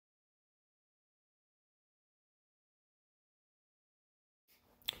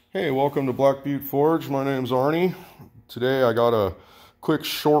Hey, welcome to Black Butte Forge. My name's Arnie. Today I got a quick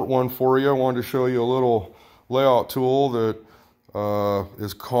short one for you. I wanted to show you a little layout tool that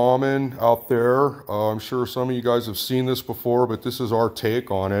is common out there. I'm sure some of you guys have seen this before, but this is our take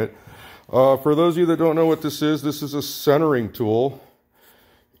on it. For those of you that don't know what this is a centering tool.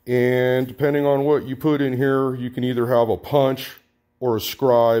 And depending on what you put in here, you can either have a punch or a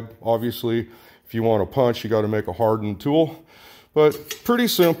scribe. Obviously, if you want a punch, you got to make a hardened tool. But pretty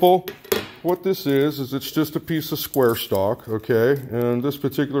simple. What this is it's just a piece of square stock, okay? And this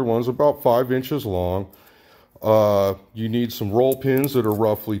particular one's about 5 inches long. You need some roll pins that are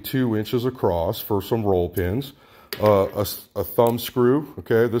roughly 2 inches across for some roll pins. A thumb screw,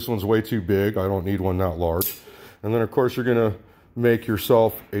 okay? This one's way too big. I don't need one that large. And then, of course, you're going to make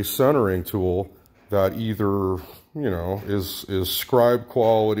yourself a centering tool that either, is scribe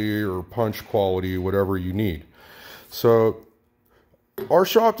quality or punch quality, whatever you need. So our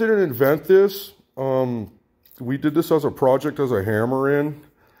shop didn't invent this. We did this as a project as a hammer-in,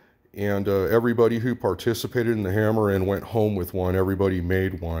 and everybody who participated in the hammer-in went home with one. Everybody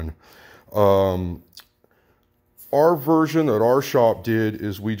made one. Our version that our shop did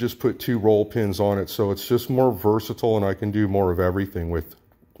is we just put 2 roll pins on it, so it's just more versatile, and I can do more of everything with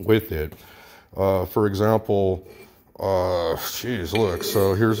it. For example, geez, look,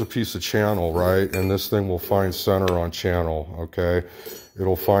 so here's a piece of channel, right? And this thing will find center on channel, okay?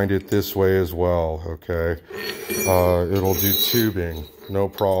 It'll find it this way as well, okay? It'll do tubing, no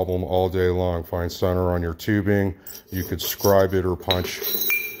problem, all day long. Find center on your tubing. You could scribe it or punch.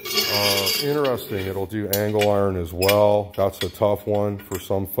 Interesting, it'll do angle iron as well. That's a tough one for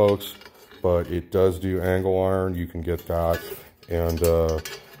some folks, but it does do angle iron. You can get that, and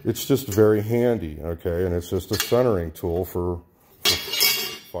it's just very handy, okay? And it's just a centering tool for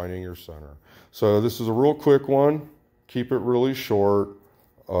finding your center. So this is a real quick one. Keep it really short.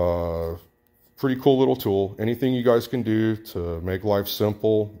 Pretty cool little tool. Anything you guys can do to make life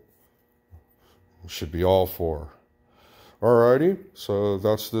simple, should be all for. Alrighty, so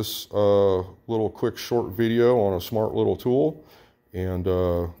that's this little quick short video on a smart little tool. And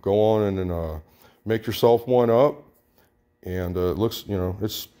go on and make yourself one up. And it looks,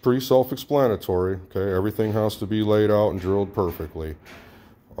 it's pretty self-explanatory, okay? Everything has to be laid out and drilled perfectly.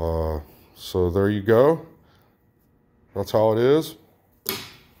 So there you go. That's how it is.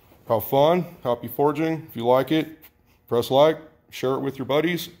 Have fun. Happy forging. If you like it, press like, share it with your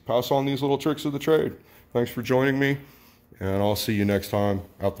buddies, pass on these little tricks of the trade. Thanks for joining me, and I'll see you next time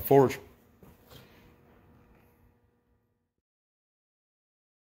at the forge.